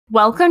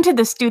Welcome to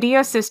the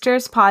Studio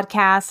Sisters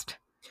podcast.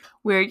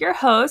 We're your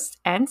hosts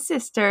and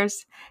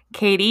sisters,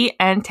 Katie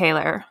and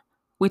Taylor.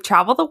 We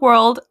travel the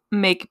world,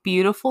 make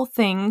beautiful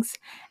things,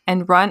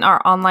 and run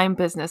our online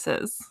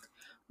businesses.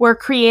 We're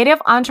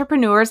creative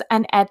entrepreneurs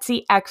and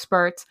Etsy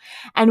experts,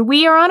 and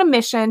we are on a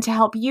mission to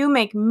help you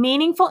make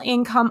meaningful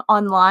income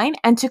online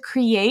and to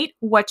create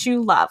what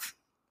you love.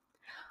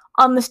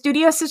 On the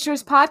Studio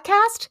Sisters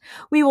podcast,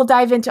 we will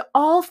dive into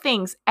all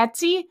things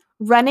Etsy,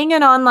 running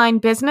an online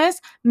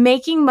business,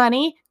 making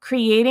money,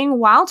 creating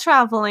while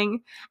traveling,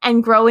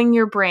 and growing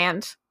your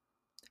brand.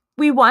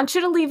 We want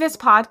you to leave this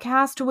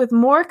podcast with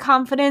more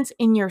confidence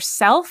in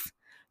yourself,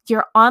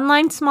 your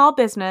online small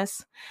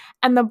business,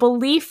 and the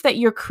belief that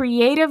your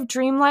creative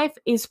dream life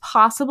is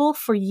possible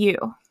for you.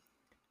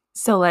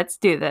 So let's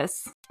do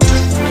this.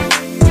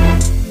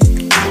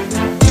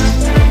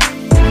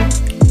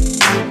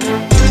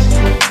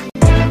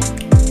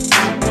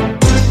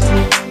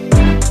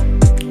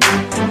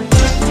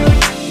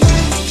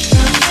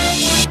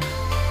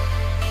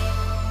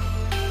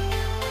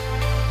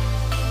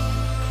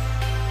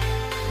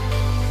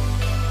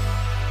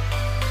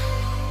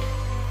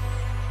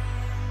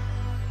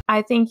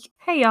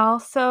 Hey y'all,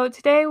 so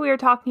today we are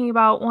talking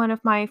about one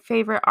of my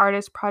favorite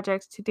artist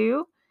projects to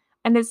do,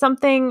 and it's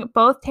something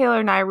both Taylor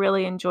and I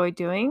really enjoy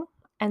doing,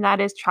 and that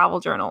is travel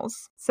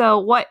journals. So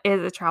what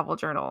is a travel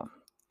journal?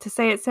 To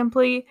say it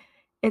simply,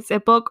 it's a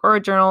book or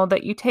a journal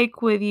that you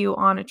take with you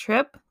on a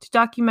trip to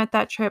document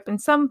that trip in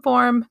some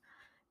form,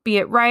 be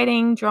it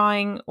writing,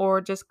 drawing, or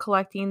just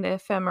collecting the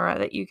ephemera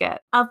that you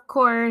get. Of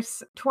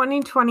course,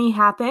 2020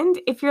 happened.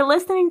 If you're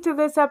listening to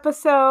this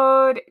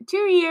episode 2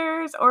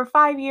 years or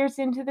 5 years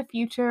into the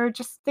future,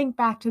 just think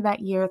back to that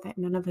year that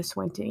none of us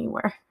went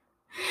anywhere.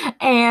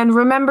 And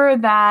remember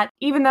that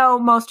even though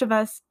most of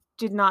us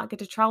did not get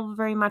to travel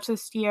very much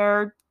this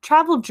year,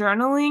 travel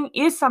journaling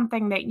is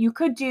something that you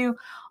could do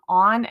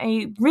on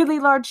a really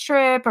large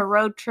trip, a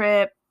road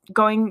trip,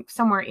 going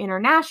somewhere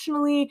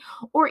internationally,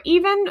 or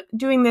even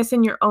doing this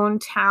in your own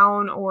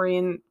town or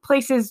in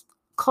places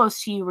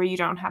close to you where you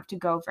don't have to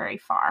go very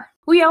far.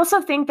 We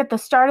also think that the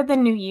start of the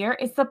new year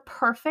is the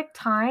perfect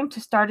time to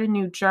start a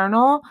new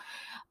journal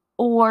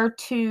or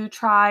to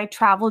try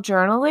travel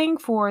journaling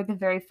for the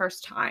very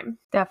first time.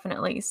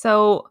 Definitely.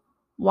 So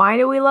why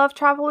do we love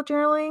travel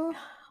journaling?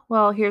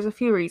 Well, here's a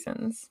few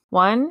reasons.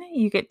 One,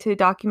 you get to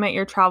document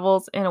your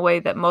travels in a way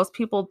that most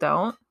people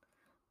don't.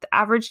 The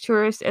average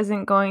tourist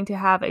isn't going to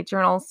have a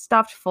journal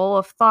stuffed full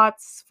of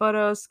thoughts,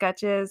 photos,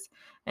 sketches,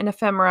 and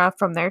ephemera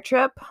from their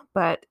trip,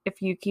 but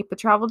if you keep a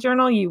travel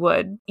journal, you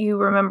would. You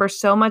remember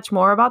so much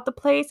more about the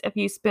place if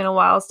you spend a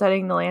while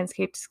studying the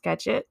landscape to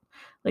sketch it.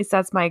 At least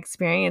that's my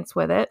experience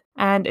with it.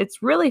 And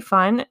it's really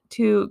fun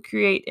to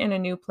create in a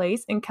new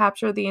place and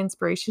capture the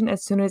inspiration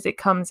as soon as it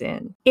comes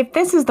in. If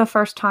this is the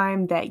first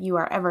time that you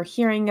are ever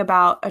hearing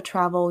about a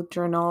travel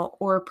journal,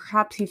 or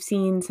perhaps you've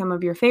seen some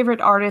of your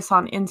favorite artists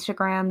on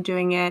Instagram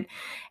doing it,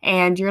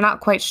 and you're not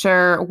quite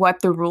sure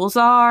what the rules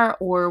are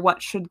or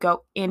what should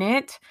go in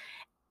it,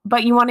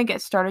 but you want to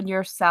get started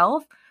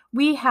yourself,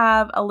 we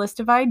have a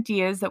list of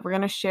ideas that we're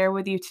going to share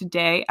with you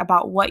today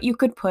about what you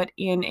could put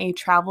in a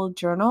travel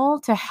journal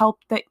to help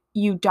that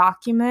you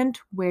document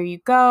where you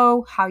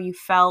go, how you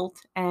felt,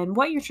 and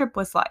what your trip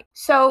was like.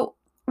 So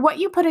what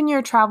you put in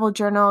your travel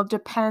journal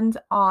depends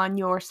on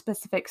your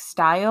specific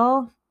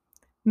style.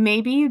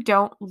 Maybe you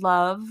don't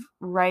love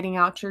writing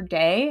out your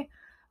day,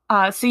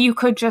 so you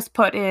could just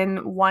put in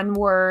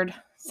one-word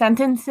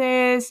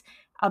sentences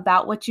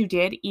about what you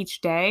did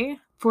each day.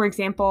 For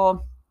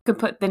example, you could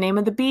put the name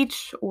of the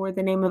beach or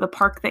the name of the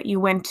park that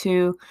you went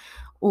to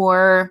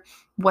or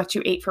what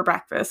you ate for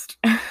breakfast.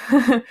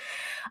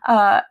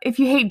 If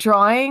you hate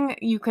drawing,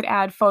 you could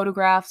add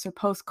photographs or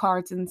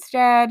postcards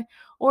instead,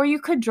 or you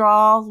could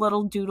draw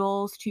little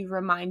doodles to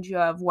remind you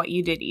of what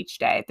you did each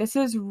day. This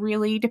is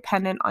really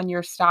dependent on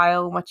your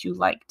style and what you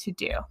like to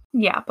do.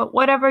 Yeah, but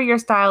whatever your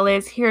style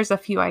is, here's a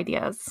few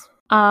ideas.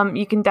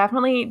 You can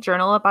definitely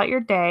journal about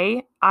your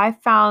day. I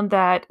found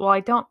that while I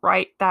don't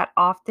write that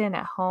often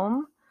at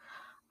home,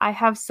 I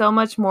have so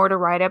much more to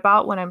write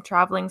about when I'm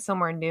traveling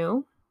somewhere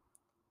new.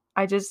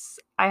 I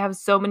have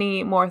so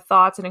many more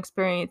thoughts and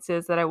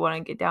experiences that I want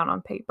to get down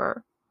on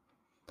paper.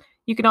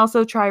 You can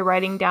also try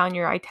writing down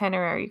your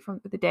itinerary from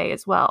the day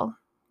as well.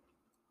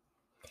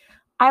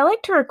 I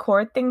like to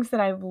record things that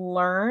I've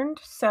learned.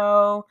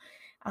 So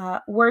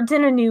words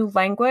in a new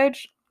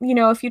language. You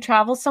know, if you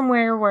travel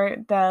somewhere where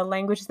the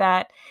language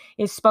that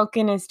is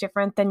spoken is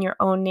different than your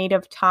own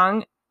native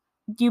tongue,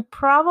 you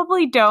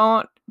probably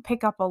don't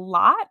pick up a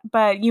lot,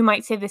 but you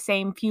might say the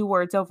same few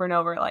words over and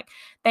over, like,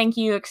 thank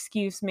you,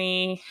 excuse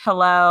me,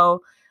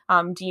 hello,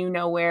 do you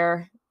know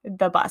where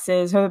the bus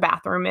is or the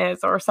bathroom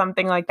is, or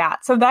something like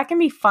that. So that can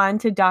be fun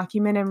to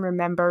document and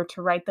remember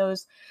to write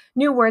those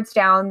new words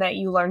down that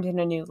you learned in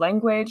a new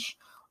language.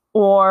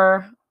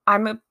 Or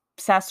I'm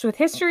obsessed with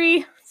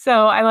history,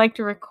 so I like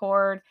to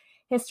record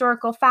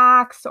historical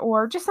facts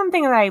or just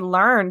something that I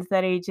learned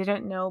that I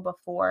didn't know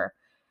before.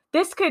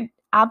 This could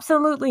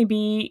absolutely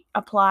be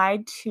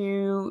applied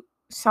to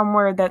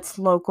somewhere that's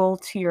local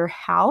to your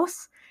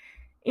house.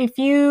 If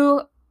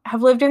you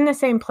have lived in the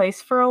same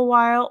place for a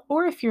while,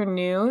 or if you're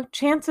new,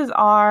 chances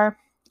are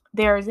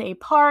there's a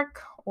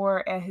park or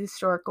a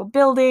historical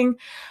building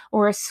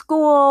or a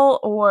school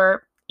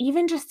or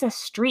even just a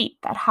street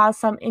that has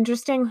some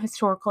interesting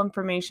historical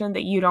information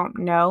that you don't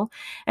know.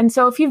 And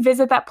so if you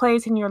visit that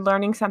place and you're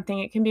learning something,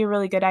 it can be a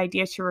really good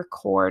idea to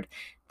record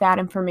that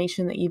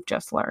information that you've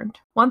just learned.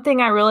 One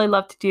thing I really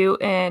love to do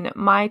in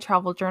my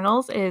travel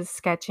journals is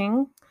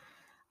sketching.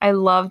 I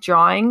love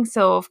drawing.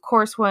 So, of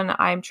course, when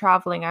I'm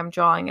traveling, I'm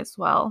drawing as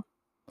well.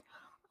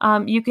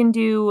 You can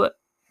do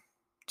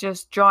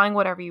just drawing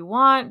whatever you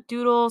want,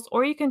 doodles,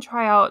 or you can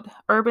try out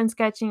urban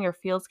sketching or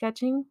field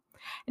sketching.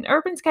 And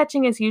urban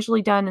sketching is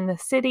usually done in the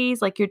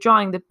cities, like you're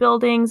drawing the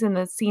buildings and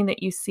the scene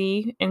that you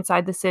see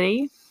inside the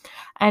city.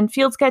 And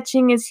field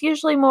sketching is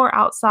usually more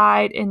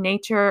outside in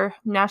nature,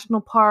 national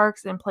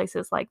parks, and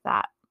places like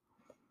that.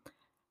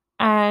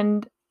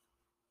 And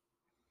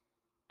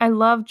I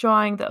love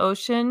drawing the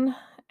ocean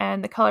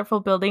and the colorful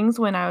buildings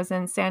when I was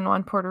in San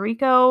Juan, Puerto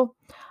Rico.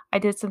 I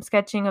did some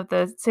sketching of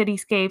the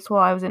cityscapes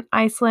while I was in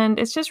Iceland.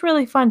 It's just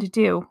really fun to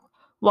do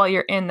while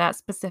you're in that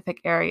specific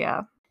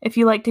area. If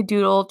you like to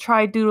doodle,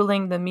 try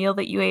doodling the meal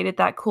that you ate at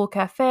that cool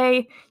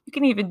cafe. You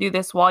can even do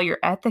this while you're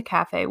at the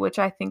cafe, which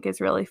I think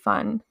is really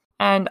fun.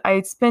 And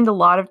I spend a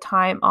lot of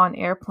time on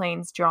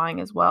airplanes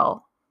drawing as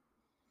well.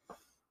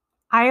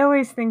 I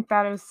always think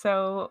that is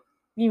so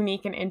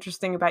unique and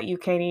interesting about you,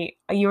 Katie.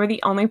 You are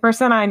the only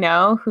person I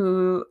know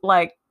who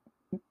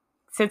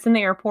sits in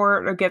the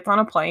airport or gets on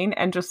a plane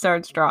and just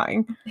starts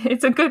drawing.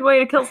 It's a good way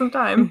to kill some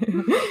time.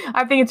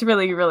 I think it's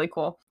really, really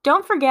cool.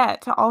 Don't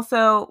forget to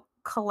also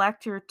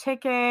collect your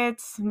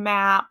tickets,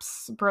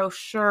 maps,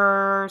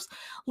 brochures,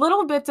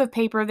 little bits of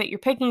paper that you're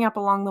picking up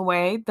along the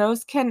way.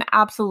 Those can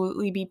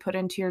absolutely be put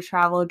into your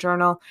travel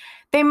journal.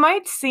 They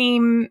might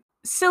seem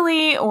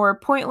silly or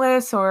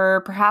pointless,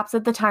 or perhaps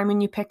at the time when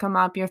you pick them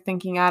up, you're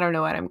thinking, I don't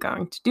know what I'm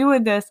going to do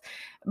with this.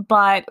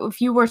 But if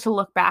you were to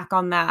look back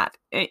on that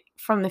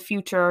from the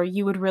future,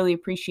 you would really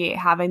appreciate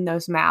having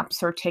those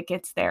maps or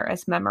tickets there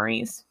as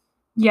memories.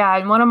 Yeah,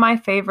 and one of my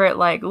favorite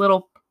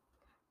little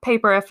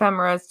paper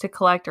ephemeras to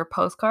collect are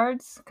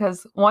postcards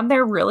because one,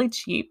 they're really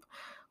cheap,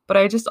 but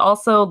I just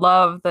also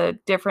love the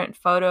different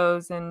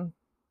photos and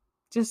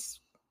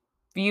just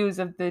views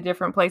of the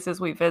different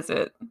places we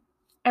visit.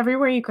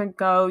 Everywhere you could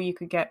go, you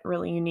could get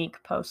really unique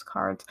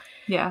postcards.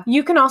 Yeah.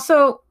 You can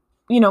also,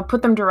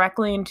 put them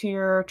directly into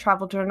your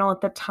travel journal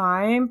at the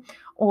time.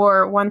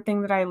 Or one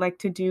thing that I like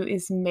to do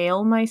is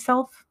mail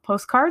myself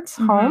postcards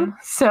home.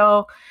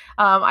 So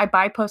I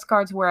buy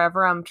postcards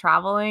wherever I'm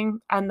traveling.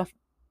 And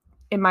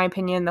in my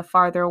opinion, the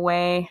farther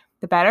away,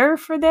 the better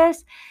for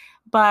this.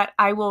 But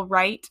I will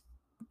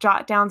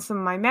jot down some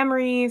of my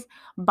memories,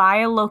 buy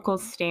a local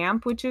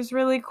stamp, which is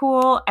really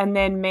cool, and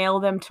then mail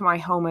them to my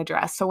home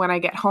address. So when I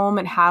get home,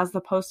 it has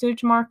the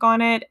postage mark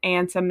on it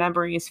and some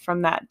memories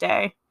from that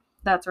day.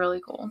 That's really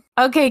cool.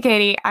 Okay,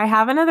 Katie, I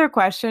have another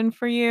question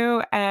for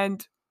you,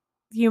 and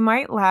you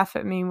might laugh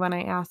at me when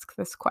I ask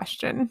this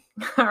question.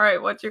 All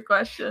right, what's your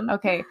question?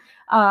 Okay.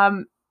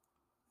 And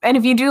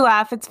if you do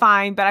laugh, it's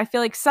fine, but I feel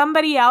like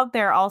somebody out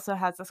there also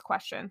has this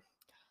question.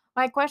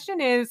 My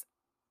question is,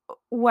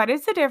 what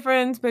is the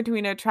difference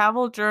between a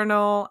travel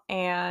journal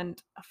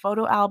and a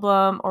photo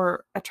album,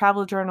 or a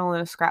travel journal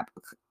and a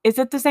scrapbook? Is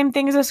it the same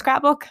thing as a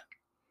scrapbook?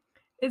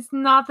 It's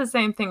not the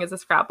same thing as a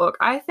scrapbook.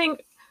 I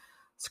think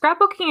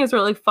scrapbooking is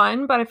really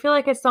fun, but I feel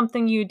like it's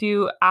something you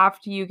do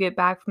after you get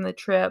back from the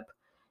trip.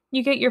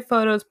 You get your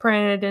photos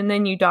printed and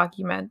then you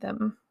document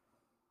them.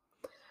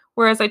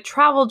 Whereas a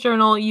travel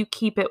journal, you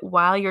keep it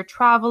while you're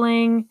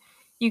traveling.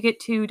 You get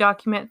to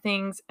document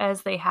things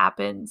as they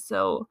happen.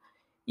 So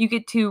you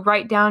get to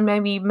write down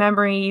maybe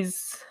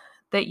memories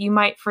that you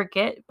might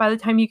forget by the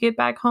time you get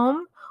back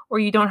home, or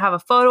you don't have a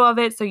photo of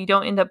it, so you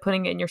don't end up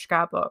putting it in your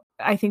scrapbook.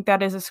 I think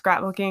that is a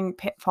scrapbooking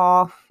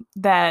pitfall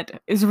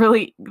that is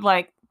really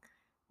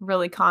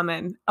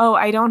common. Oh,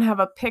 I don't have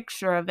a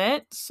picture of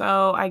it,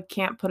 so I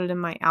can't put it in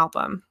my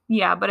album.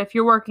 Yeah, but if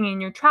you're working in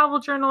your travel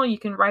journal, you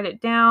can write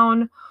it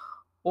down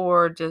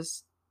or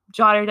just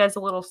jot it as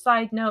a little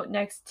side note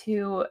next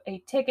to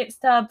a ticket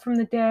stub from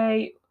the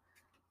day.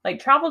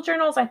 Travel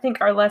journals, I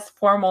think, are less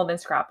formal than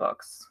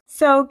scrapbooks.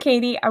 So,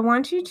 Katie, I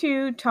want you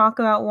to talk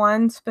about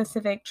one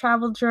specific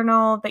travel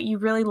journal that you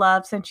really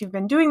love since you've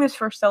been doing this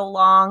for so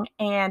long,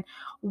 and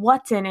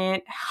what's in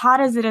it, how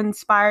does it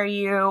inspire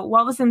you,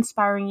 what was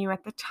inspiring you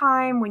at the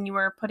time when you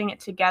were putting it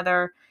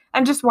together,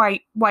 and just why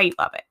you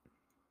love it.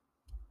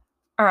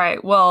 All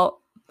right,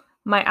 well,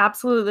 my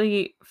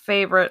absolutely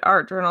favorite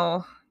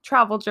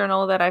travel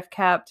journal that I've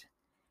kept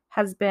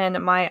has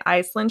been my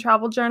Iceland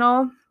travel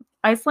journal.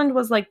 Iceland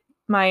was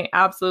my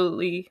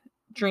absolutely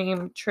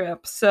dream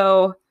trip.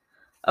 So,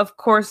 of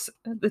course,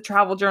 the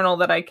travel journal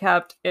that I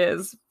kept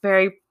is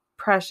very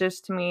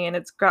precious to me and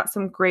it's got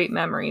some great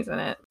memories in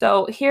it.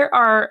 So, here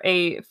are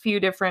a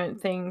few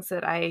different things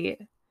that I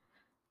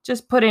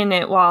just put in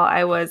it while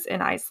I was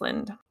in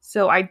Iceland.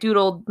 So, I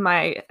doodled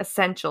my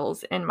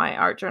essentials in my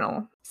art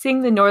journal.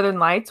 Seeing the Northern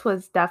Lights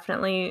was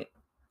definitely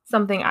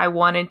something I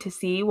wanted to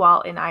see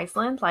while in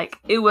Iceland. Like,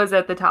 it was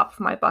at the top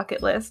of my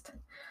bucket list.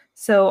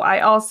 So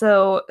I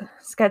also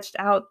sketched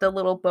out the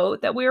little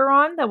boat that we were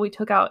on that we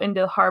took out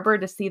into the harbor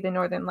to see the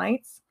Northern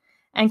Lights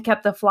and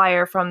kept the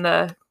flyer from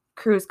the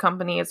cruise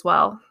company as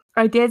well.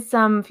 I did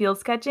some field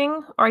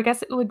sketching, or I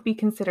guess it would be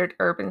considered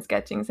urban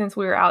sketching since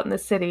we were out in the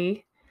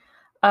city,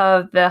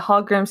 of the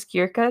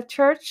Hallgrímskirkja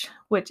Church,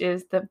 which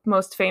is the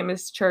most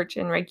famous church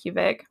in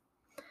Reykjavik.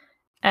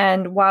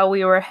 And while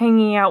we were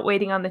hanging out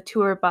waiting on the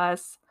tour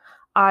bus,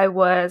 I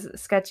was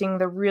sketching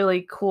the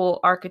really cool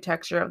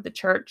architecture of the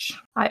church.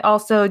 I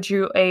also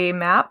drew a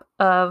map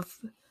of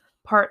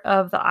part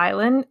of the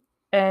island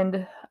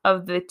and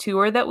of the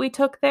tour that we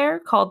took there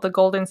called the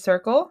Golden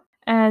Circle.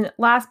 And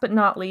last but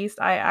not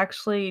least, I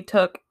actually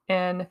took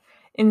an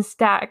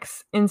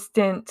Instax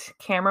instant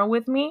camera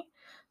with me.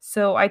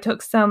 So I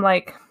took some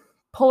like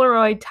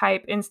Polaroid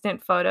type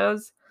instant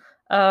photos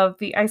of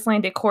the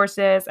Icelandic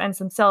horses and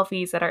some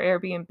selfies at our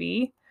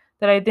Airbnb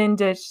that I then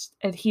just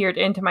adhered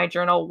into my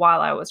journal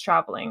while I was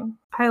traveling.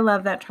 I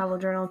love that travel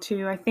journal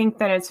too. I think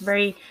that it's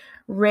very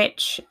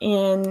rich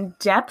in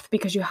depth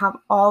because you have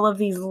all of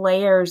these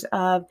layers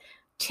of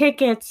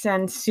tickets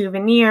and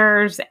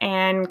souvenirs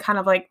and kind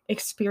of like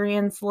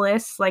experience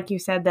lists, like you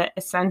said, the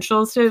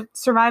essentials to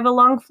survive a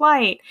long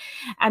flight.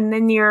 And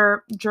then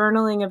you're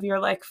journaling of your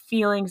like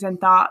feelings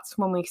and thoughts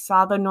when we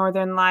saw the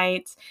Northern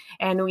Lights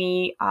and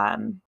we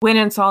went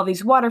and saw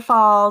these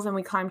waterfalls and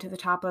we climbed to the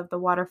top of the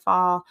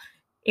waterfall.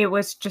 It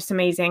was just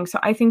amazing. So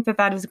I think that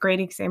that is a great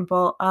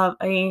example of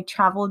a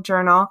travel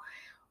journal.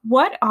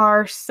 What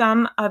are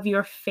some of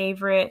your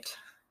favorite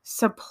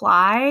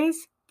supplies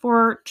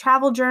for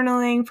travel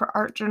journaling, for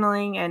art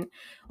journaling, and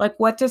like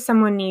what does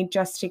someone need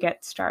just to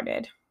get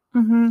started?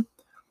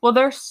 Well,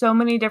 there's so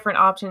many different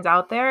options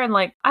out there, and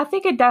like I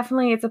think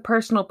it's a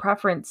personal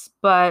preference,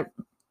 but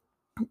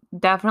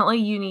definitely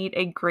you need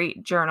a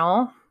great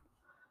journal.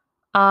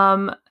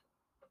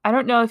 I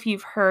don't know if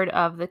you've heard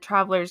of the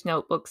traveler's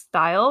notebook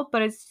style,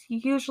 but it's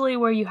usually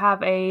where you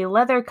have a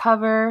leather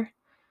cover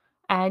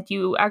and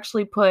you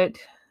actually put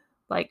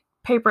like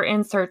paper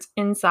inserts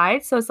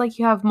inside. So it's like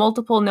you have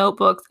multiple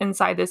notebooks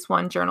inside this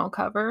one journal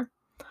cover.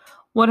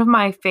 One of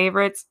my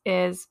favorites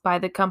is by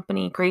the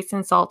company Grace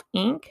and Salt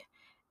Ink,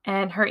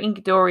 and her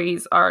ink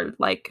dories are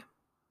like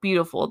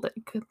beautiful.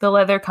 The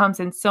leather comes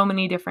in so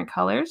many different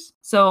colors.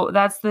 So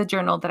that's the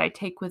journal that I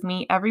take with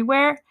me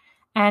everywhere.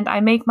 And I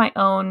make my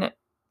own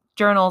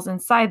journals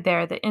inside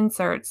there, the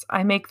inserts.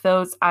 I make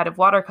those out of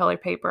watercolor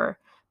paper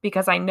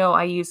because I know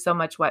I use so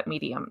much wet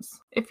mediums.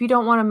 If you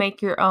don't want to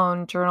make your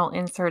own journal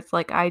inserts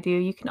like I do,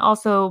 you can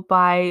also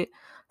buy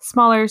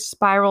smaller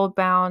spiral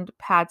bound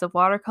pads of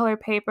watercolor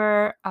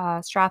paper.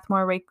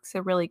 Strathmore makes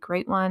a really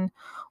great one,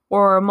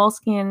 or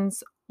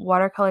Moleskino's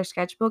watercolor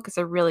sketchbook is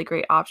a really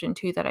great option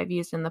too that I've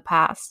used in the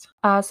past.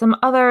 Some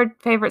other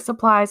favorite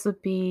supplies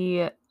would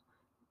be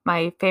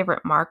my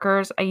favorite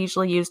markers. I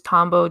usually use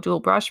Tombow dual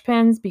brush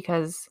pens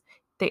because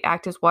they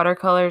act as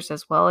watercolors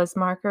as well as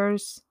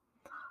markers.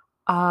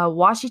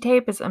 Washi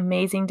tape is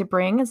amazing to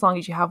bring as long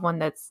as you have one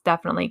that's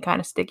definitely kind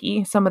of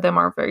sticky. Some of them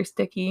are very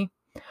sticky,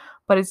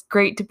 but it's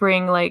great to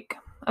bring like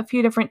a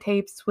few different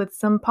tapes with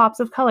some pops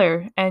of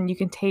color, and you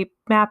can tape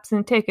maps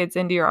and tickets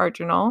into your art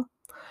journal.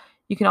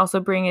 You can also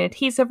bring an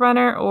adhesive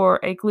runner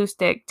or a glue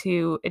stick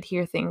to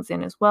adhere things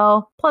in as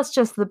well. Plus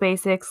just the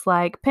basics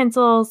like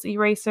pencils,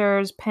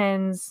 erasers,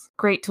 pens,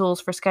 great tools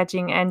for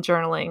sketching and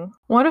journaling.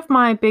 One of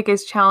my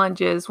biggest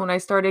challenges when I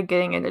started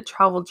getting into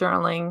travel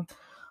journaling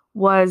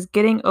was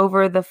getting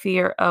over the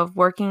fear of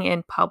working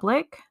in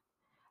public.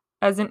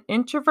 As an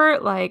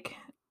introvert, like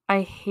I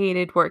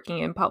hated working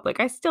in public.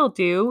 I still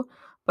do,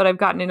 but I've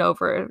gotten it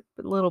over a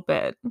little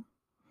bit.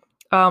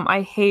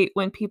 I hate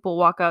when people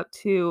walk up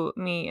to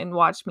me and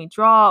watch me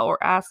draw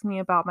or ask me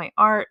about my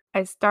art.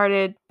 I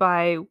started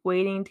by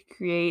waiting to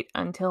create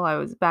until I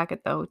was back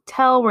at the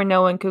hotel where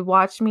no one could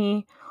watch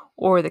me,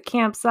 or the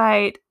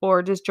campsite,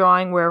 or just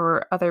drawing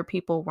wherever other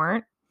people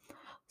weren't.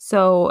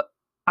 So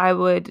I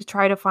would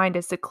try to find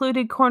a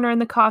secluded corner in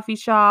the coffee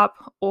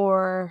shop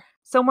or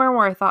somewhere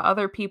where I thought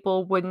other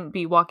people wouldn't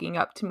be walking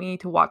up to me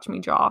to watch me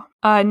draw.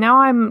 Now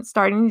I'm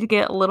starting to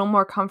get a little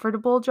more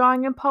comfortable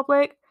drawing in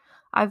public.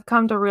 I've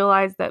come to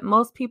realize that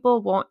most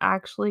people won't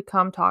actually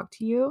come talk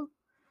to you.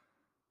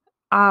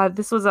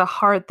 This was a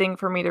hard thing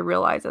for me to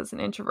realize as an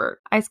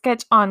introvert. I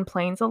sketch on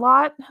planes a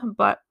lot,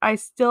 but I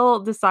still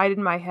decide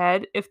in my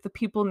head if the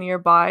people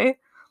nearby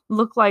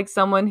look like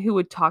someone who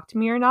would talk to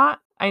me or not.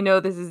 I know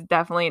this is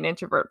definitely an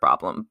introvert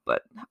problem,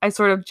 but I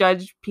sort of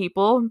judge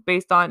people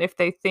based on if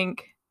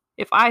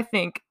I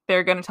think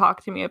they're going to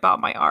talk to me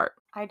about my art.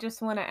 I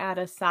just want to add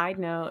a side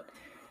note.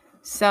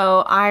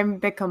 So I'm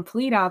the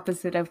complete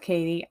opposite of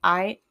Katie.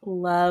 I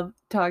love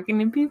talking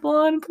to people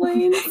on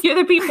planes. You're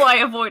the people I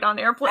avoid on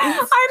airplanes.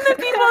 I'm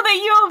the people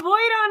that you avoid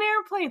on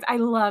airplanes. I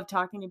love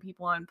talking to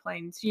people on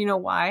planes. Do you know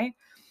why?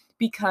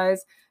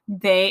 Because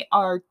they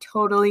are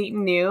totally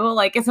new.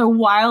 Like, it's a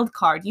wild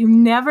card. You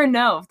never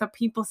know if the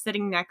people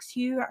sitting next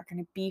to you are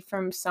going to be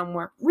from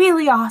somewhere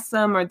really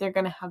awesome, or they're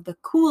going to have the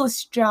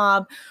coolest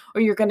job,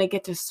 or you're going to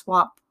get to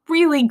swap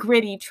really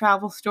gritty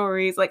travel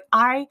stories. Like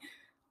I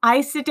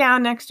sit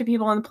down next to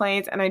people on the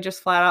planes and I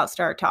just flat out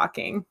start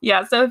talking.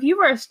 Yeah, so if you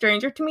were a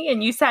stranger to me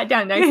and you sat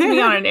down next to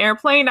me on an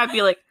airplane, I'd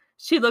be like,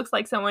 she looks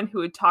like someone who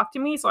would talk to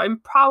me, so I'm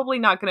probably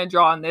not going to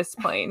draw on this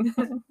plane.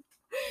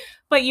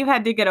 But you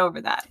had to get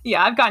over that.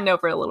 Yeah, I've gotten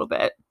over it a little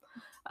bit.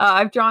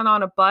 I've drawn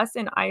on a bus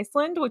in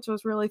Iceland, which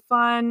was really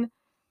fun.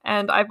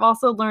 And I've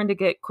also learned to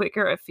get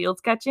quicker at field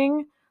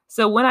sketching.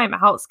 So when I'm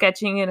out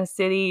sketching in a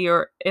city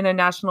or in a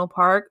national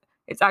park,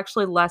 it's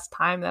actually less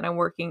time that I'm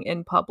working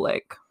in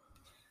public.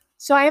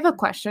 So I have a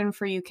question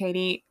for you,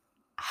 Katie.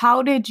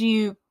 How did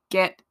you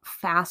get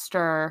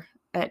faster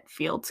at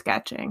field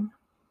sketching?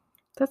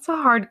 That's a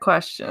hard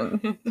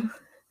question.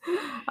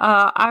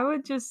 I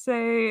would just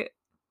say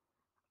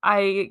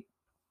I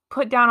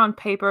put down on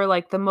paper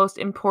like the most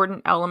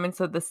important elements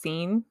of the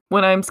scene.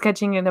 When I'm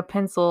sketching in a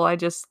pencil,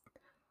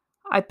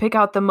 I pick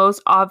out the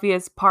most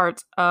obvious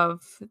parts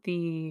of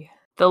the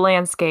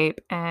landscape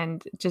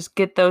and just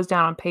get those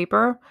down on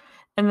paper,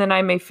 and then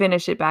I may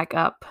finish it back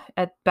at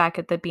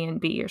the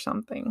B&B or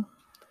something.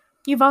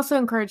 You've also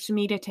encouraged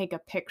me to take a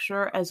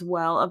picture as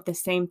well of the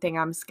same thing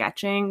I'm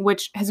sketching,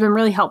 which has been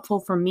really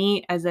helpful for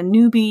me as a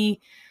newbie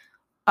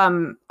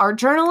art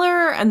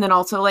journaler, and then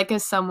also like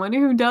as someone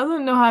who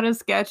doesn't know how to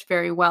sketch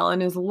very well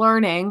and is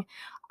learning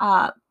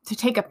to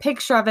take a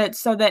picture of it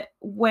so that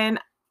when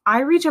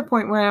I reach a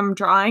point where I'm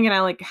drawing and I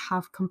like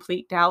have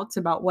complete doubts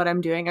about what I'm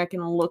doing, I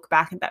can look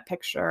back at that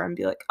picture and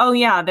be like, oh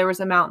yeah, there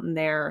was a mountain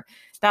there.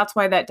 That's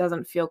why that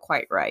doesn't feel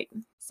quite right.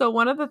 So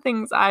one of the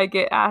things I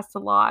get asked a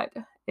lot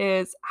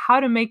is how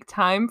to make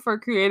time for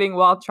creating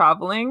while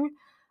traveling.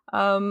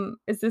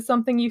 Is this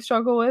something you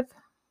struggle with?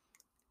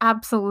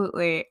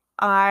 Absolutely.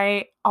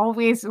 I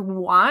always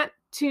want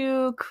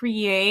to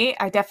create.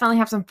 I definitely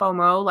have some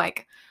FOMO,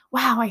 like,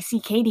 wow, I see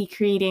Katie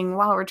creating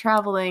while we're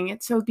traveling.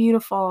 It's so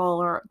beautiful.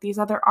 Or these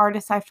other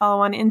artists I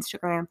follow on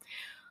Instagram.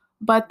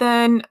 But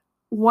then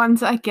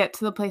once I get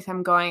to the place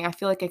I'm going, I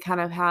feel like I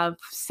kind of have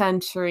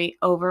sensory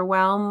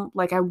overwhelm.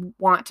 Like I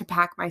want to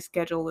pack my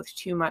schedule with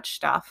too much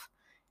stuff.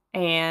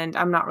 And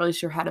I'm not really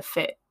sure how to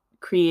fit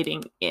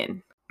creating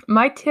in.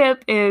 My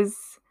tip is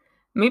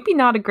maybe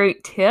not a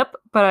great tip,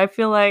 but I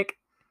feel like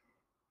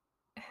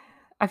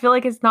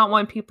it's not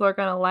one people are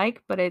going to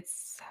like, but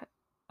it's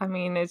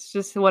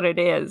just what it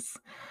is.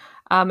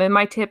 And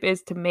my tip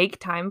is to make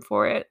time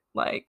for it.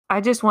 Like,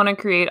 I just want to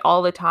create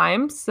all the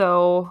time.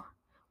 So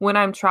when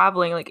I'm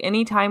traveling, like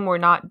anytime we're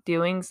not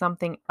doing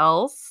something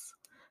else,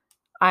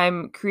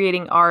 I'm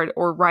creating art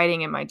or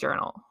writing in my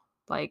journal.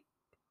 Like,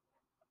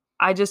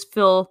 I just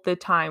fill the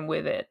time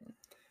with it.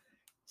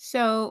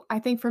 So I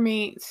think for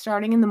me,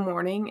 starting in the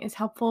morning is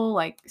helpful.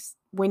 Like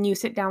when you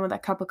sit down with a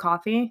cup of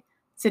coffee,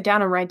 sit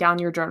down and write down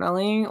your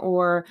journaling,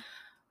 or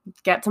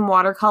get some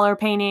watercolor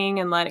painting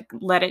and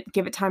let it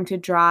give it time to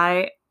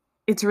dry.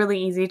 It's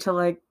really easy to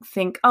like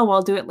think, oh,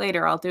 I'll do it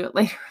later.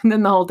 And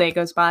then the whole day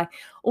goes by.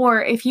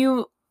 Or if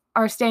you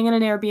are staying in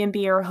an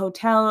Airbnb or a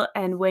hotel,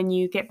 and when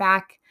you get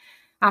back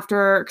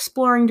after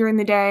exploring during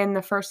the day and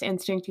the first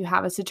instinct you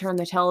have is to turn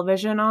the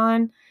television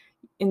on,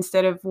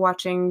 instead of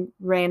watching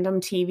random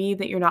TV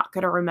that you're not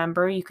going to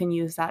remember, you can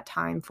use that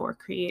time for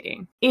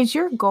creating. Is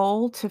your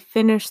goal to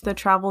finish the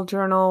travel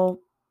journal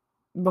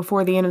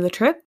before the end of the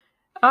trip?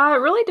 It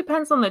really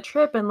depends on the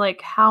trip and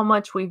like how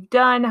much we've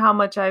done, how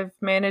much I've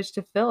managed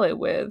to fill it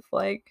with.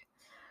 Like,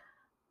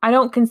 I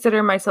don't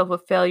consider myself a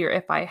failure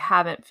if I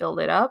haven't filled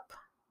it up,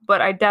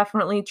 but I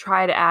definitely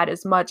try to add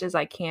as much as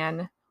I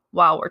can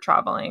while we're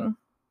traveling.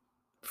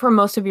 For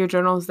most of your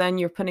journals, then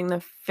you're putting the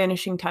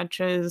finishing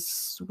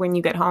touches when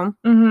you get home?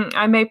 Mm-hmm.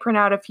 I may print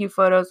out a few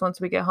photos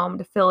once we get home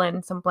to fill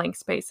in some blank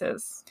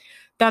spaces.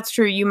 That's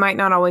true. You might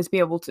not always be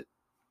able to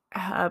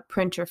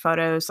print your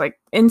photos. Like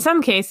in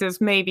some cases,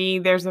 maybe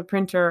there's a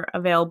printer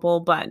available,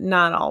 but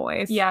not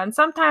always. Yeah, and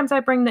sometimes I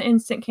bring the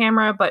instant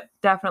camera, but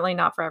definitely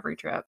not for every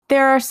trip.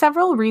 There are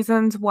several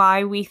reasons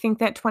why we think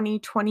that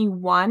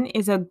 2021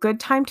 is a good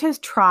time to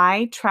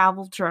try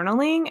travel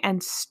journaling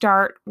and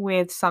start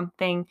with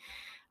something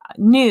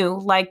new,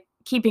 like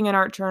keeping an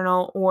art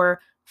journal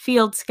or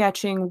field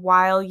sketching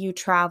while you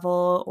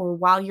travel or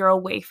while you're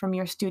away from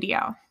your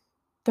studio.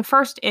 The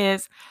first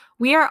is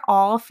we are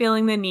all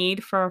feeling the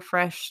need for a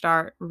fresh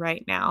start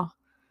right now.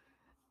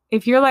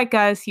 If you're like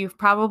us, you've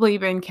probably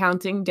been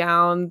counting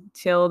down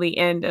till the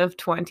end of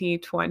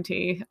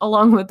 2020,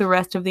 along with the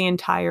rest of the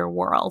entire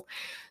world.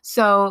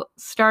 So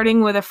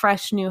starting with a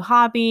fresh new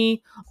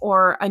hobby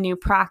or a new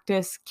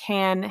practice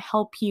can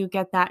help you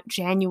get that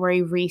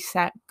January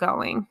reset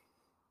going.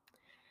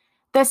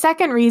 The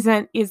second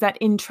reason is that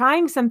in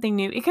trying something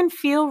new, it can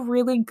feel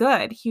really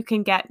good. You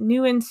can get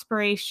new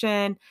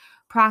inspiration,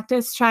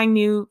 practice trying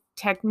new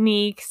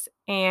techniques,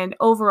 and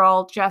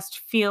overall just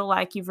feel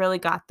like you've really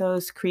got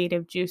those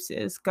creative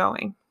juices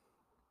going.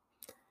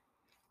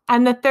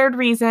 And the third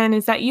reason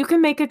is that you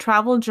can make a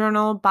travel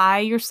journal by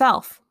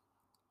yourself.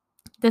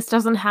 This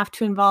doesn't have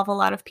to involve a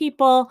lot of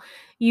people.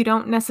 You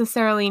don't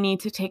necessarily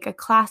need to take a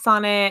class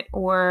on it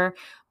or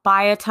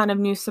buy a ton of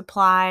new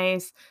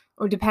supplies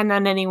or depend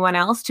on anyone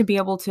else to be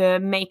able to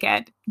make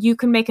it. You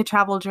can make a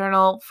travel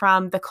journal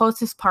from the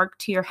closest park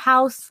to your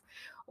house,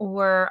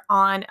 or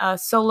on a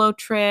solo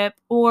trip,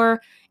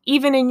 or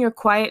even in your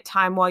quiet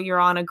time while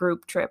you're on a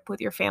group trip with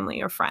your family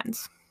or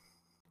friends.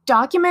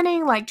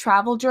 Documenting like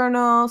travel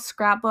journals,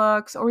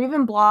 scrapbooks, or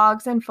even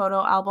blogs and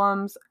photo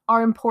albums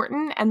are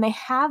important, and they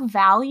have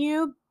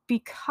value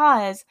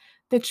because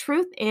the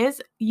truth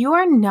is you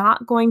are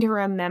not going to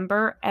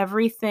remember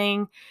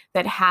everything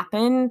that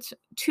happened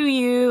to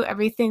you,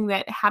 everything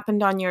that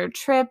happened on your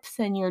trips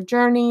and your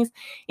journeys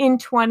in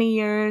 20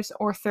 years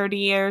or 30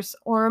 years,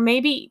 or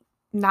maybe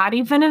not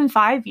even in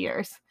 5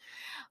 years.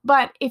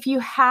 But if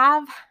you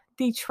have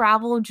the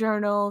travel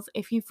journals,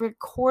 if you've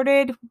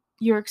recorded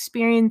your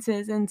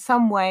experiences in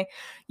some way,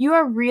 you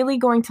are really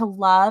going to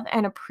love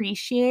and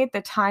appreciate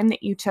the time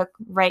that you took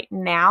right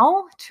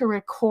now to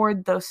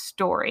record those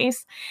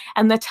stories.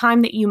 And the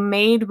time that you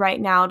made right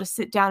now to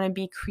sit down and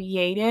be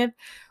creative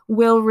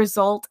will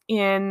result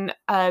in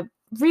a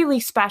really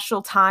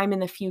special time in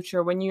the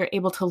future when you're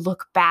able to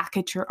look back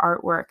at your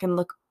artwork and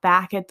look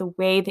back at the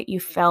way that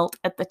you felt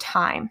at the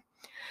time.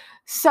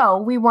 So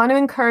we want to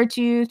encourage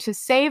you to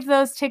save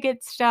those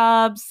ticket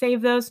stubs,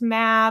 save those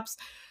maps,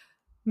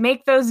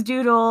 make those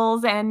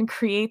doodles, and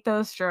create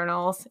those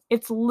journals.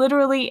 It's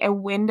literally a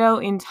window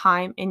in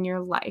time in your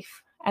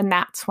life, and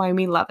that's why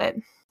we love it.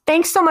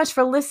 Thanks so much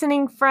for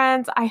listening,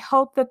 friends. I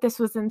hope that this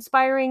was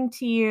inspiring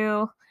to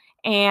you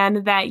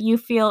and that you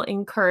feel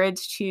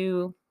encouraged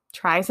to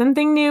try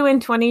something new in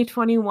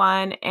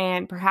 2021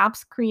 and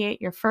perhaps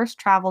create your first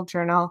travel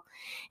journal.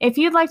 If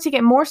you'd like to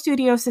get more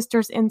Studio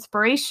Sisters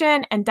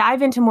inspiration and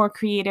dive into more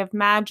creative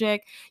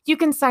magic, you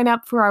can sign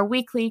up for our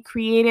weekly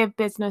creative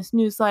business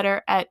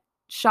newsletter at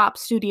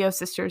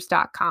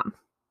shopstudiosisters.com.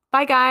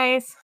 Bye,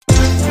 guys.